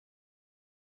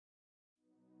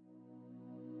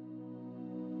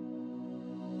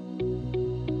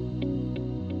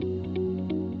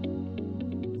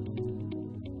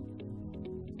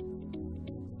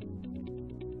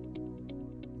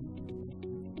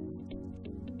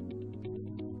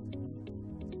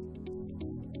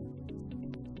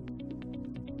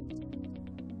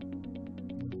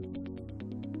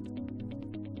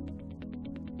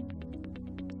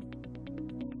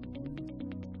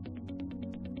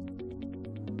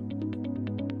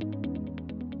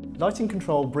Lighting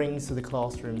control brings to the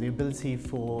classroom the ability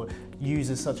for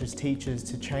users such as teachers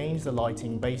to change the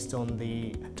lighting based on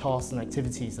the tasks and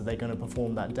activities that they're going to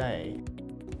perform that day.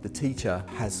 The teacher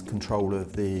has control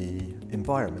of the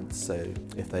environment, so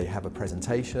if they have a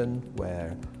presentation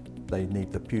where they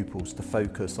need the pupils to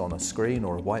focus on a screen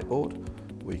or a whiteboard,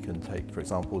 we can take, for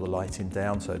example, the lighting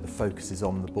down so the focus is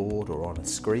on the board or on a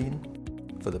screen.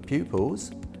 For the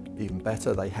pupils, even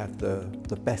better, they have the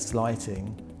best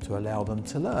lighting to allow them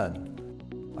to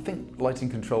learn. I think lighting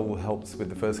control helps with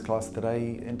the first class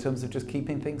today in terms of just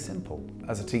keeping things simple.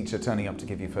 As a teacher turning up to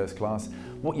give you first class,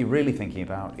 what you're really thinking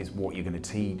about is what you're going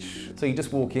to teach. So you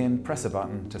just walk in, press a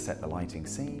button to set the lighting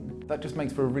scene. That just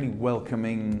makes for a really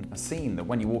welcoming scene that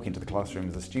when you walk into the classroom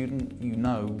as a student, you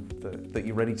know that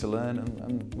you're ready to learn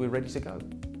and we're ready to go.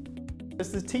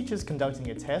 As the teacher's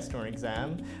conducting a test or an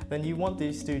exam, then you want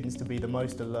these students to be the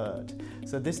most alert.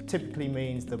 So this typically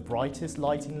means the brightest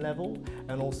lighting level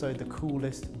and also the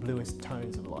coolest, bluest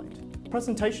tones of light.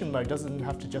 Presentation mode doesn't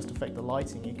have to just affect the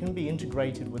lighting, it can be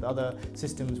integrated with other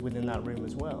systems within that room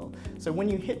as well. So when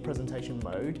you hit presentation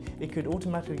mode, it could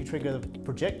automatically trigger the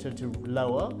projector to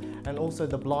lower and also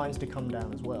the blinds to come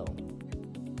down as well.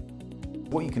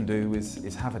 What you can do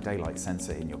is have a daylight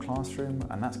sensor in your classroom,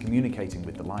 and that's communicating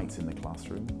with the lights in the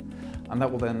classroom, and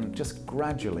that will then just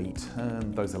gradually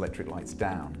turn those electric lights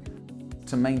down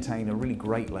to maintain a really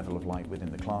great level of light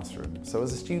within the classroom. So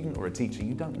as a student or a teacher,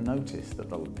 you don't notice that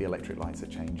the electric lights are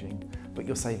changing, but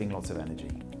you're saving lots of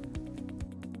energy.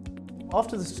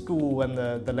 After the school, when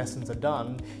the lessons are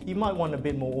done, you might want a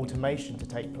bit more automation to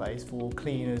take place for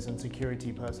cleaners and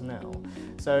security personnel.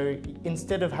 So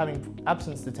instead of having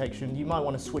absence detection, you might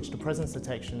want to switch to presence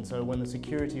detection, so when the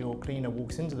security or cleaner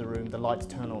walks into the room, the lights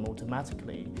turn on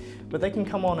automatically. But they can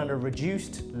come on at a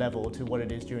reduced level to what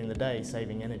it is during the day,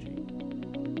 saving energy.